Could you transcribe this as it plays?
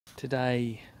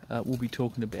Today we'll be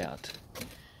talking about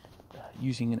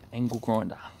using an angle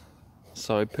grinder.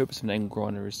 So purpose of an angle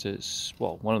grinder is to,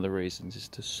 well, one of the reasons is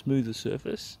to smooth the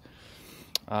surface.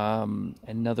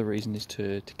 Another reason is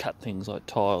to cut things like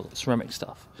tile, ceramic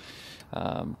stuff,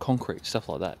 concrete, stuff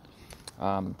like that.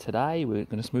 Today we're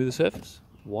going to smooth the surface.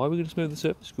 Why are we going to smooth the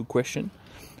surface? Good question.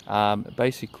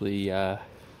 Basically, what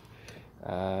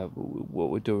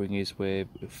we're doing is we're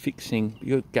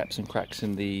fixing gaps and cracks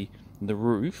in the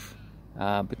roof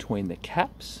between the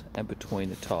caps and between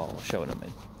the tile. I'll show what I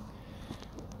mean.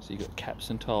 So you've got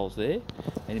caps and tiles there,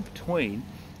 and in between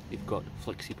you've got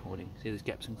flexi pointing. See, there's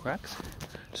gaps and cracks.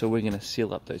 So we're going to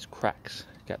seal up those cracks,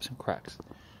 gaps and cracks.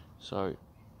 So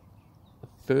the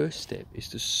first step is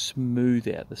to smooth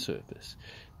out the surface.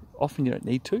 Often you don't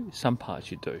need to, some parts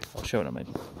you do. I'll show what I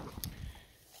mean.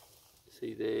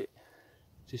 See there,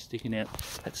 just sticking out.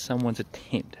 That's someone's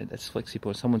attempt, that's flexi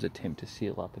point, someone's attempt to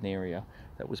seal up an area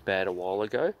that was bad a while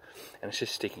ago, and it's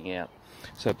just sticking out.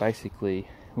 So basically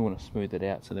we want to smooth it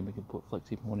out so then we can put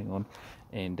flexi pointing on,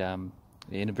 and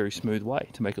in a very smooth way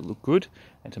to make it look good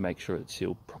and to make sure it's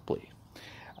sealed properly.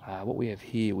 What we have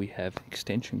here, we have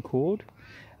extension cord.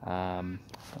 I'll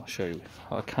show you.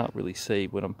 I can't really see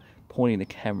when I'm pointing the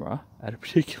camera at a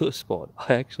particular spot.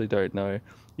 I actually don't know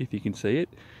if you can see it,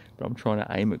 but I'm trying to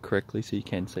aim it correctly so you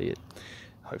can see it.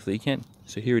 Hopefully you can.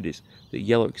 So here it is, the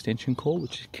yellow extension cord,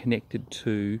 which is connected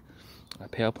to a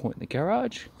power point in the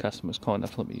garage. Customer's kind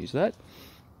enough to let me use that,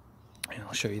 and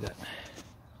I'll show you that.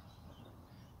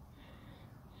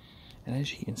 And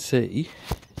as you can see,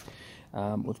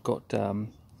 we've got,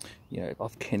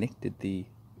 I've connected the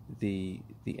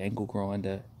angle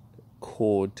grinder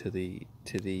cord to the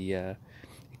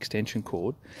extension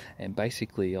cord, and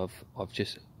basically I've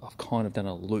kind of done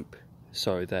a loop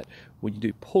so that when you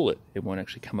do pull it, it won't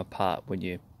actually come apart when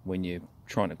you're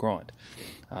trying to grind.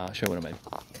 I'll show you what I mean.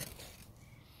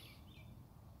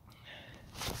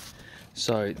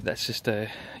 So that's just a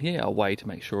way to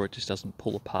make sure it just doesn't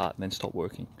pull apart and then stop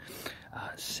working.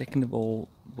 Second or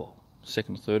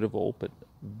third of all, but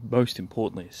most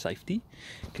importantly is safety,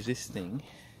 because this thing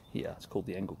here, it's called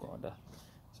the angle grinder.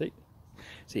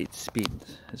 See, it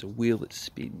spins. There's a wheel that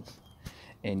spins,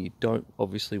 and you don't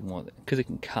obviously want it, because it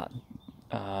can cut,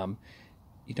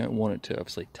 you don't want it to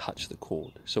obviously touch the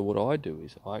cord. So what I do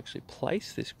is I actually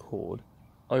place this cord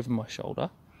over my shoulder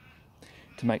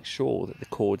to make sure that the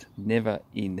cord's never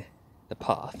in the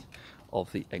path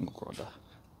of the angle grinder.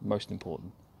 Most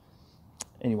important.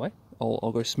 Anyway,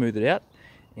 I'll go smooth it out,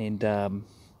 and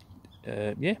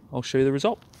I'll show you the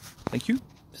result. Thank you.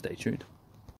 Stay tuned.